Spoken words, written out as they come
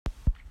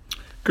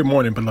Good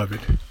morning,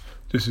 beloved.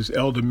 This is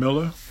Elder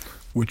Miller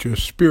with your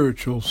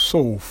spiritual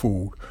soul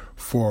food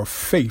for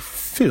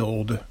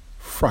Faith-Filled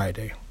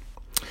Friday.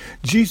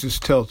 Jesus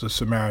tells the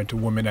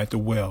Samaritan woman at the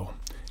well,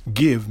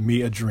 "Give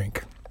me a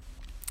drink."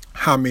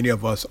 How many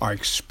of us are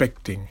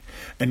expecting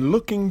and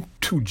looking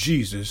to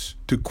Jesus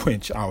to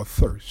quench our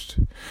thirst?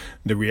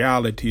 The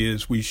reality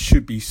is we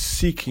should be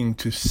seeking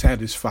to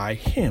satisfy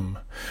Him.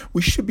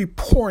 We should be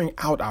pouring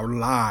out our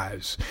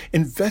lives,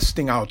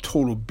 investing our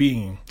total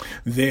being.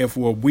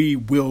 Therefore, we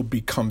will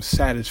become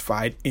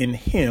satisfied in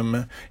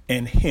Him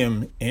and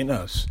Him in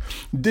us.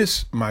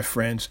 This, my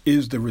friends,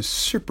 is the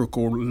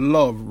reciprocal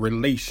love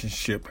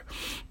relationship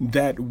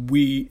that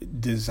we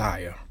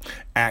desire.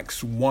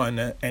 Acts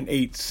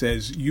 1:8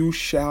 says, "You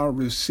shall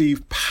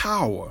receive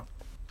power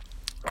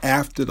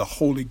after the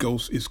Holy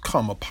Ghost is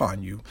come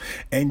upon you,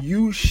 and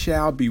you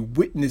shall be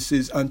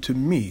witnesses unto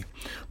me,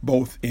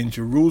 both in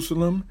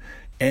Jerusalem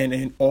and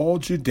in all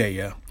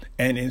Judea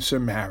and in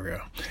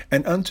Samaria,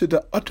 and unto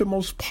the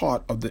uttermost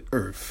part of the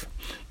earth."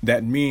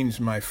 That means,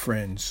 my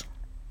friends,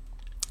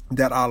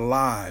 that our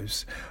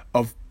lives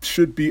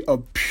should be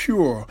of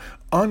pure,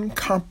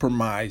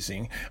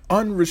 uncompromising,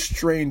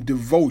 unrestrained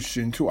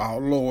devotion to our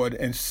Lord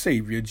and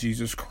Savior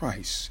Jesus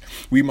Christ.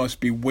 We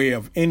must beware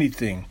of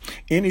anything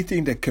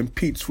that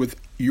competes with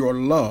your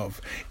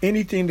love,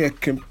 anything that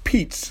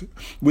competes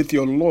with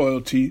your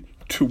loyalty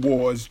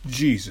towards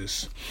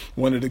Jesus.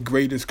 One of the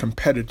greatest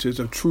competitors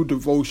of true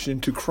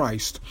devotion to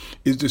Christ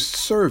is the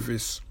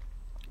service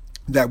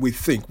that we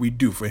think we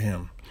do for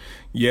Him.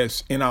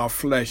 Yes, in our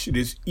flesh, it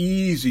is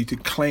easy to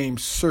claim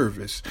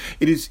service.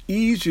 It is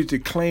easier to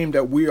claim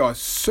that we are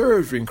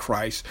serving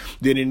Christ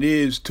than it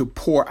is to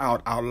pour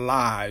out our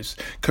lives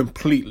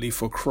completely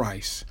for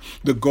Christ.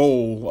 The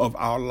goal of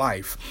our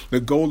life,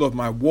 the goal of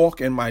my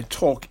walk and my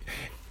talk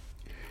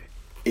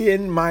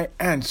in my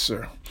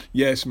answer,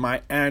 yes,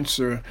 my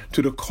answer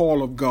to the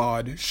call of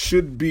God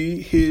should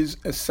be His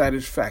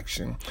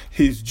satisfaction,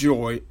 His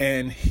joy,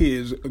 and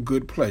His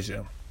good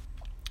pleasure.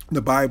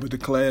 The Bible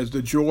declares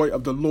the joy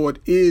of the Lord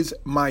is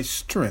my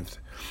strength.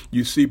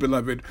 You see,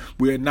 beloved,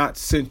 we are not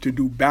sent to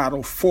do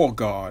battle for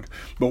God,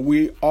 but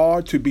we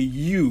are to be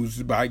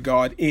used by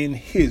God in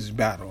His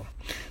battle.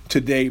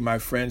 Today, my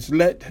friends,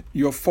 let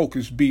your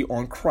focus be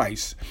on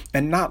Christ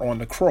and not on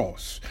the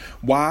cross.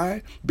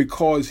 Why?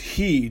 Because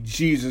He,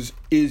 Jesus,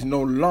 is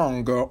no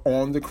longer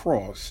on the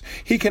cross.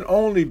 He can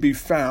only be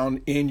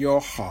found in your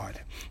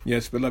heart.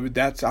 Yes, beloved,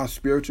 that's our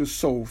spiritual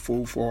soul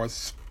food for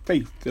us.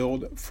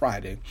 Faith-Filled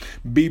Friday.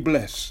 Be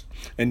blessed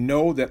and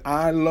know that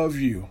I love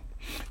you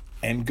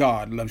and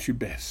God loves you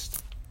best.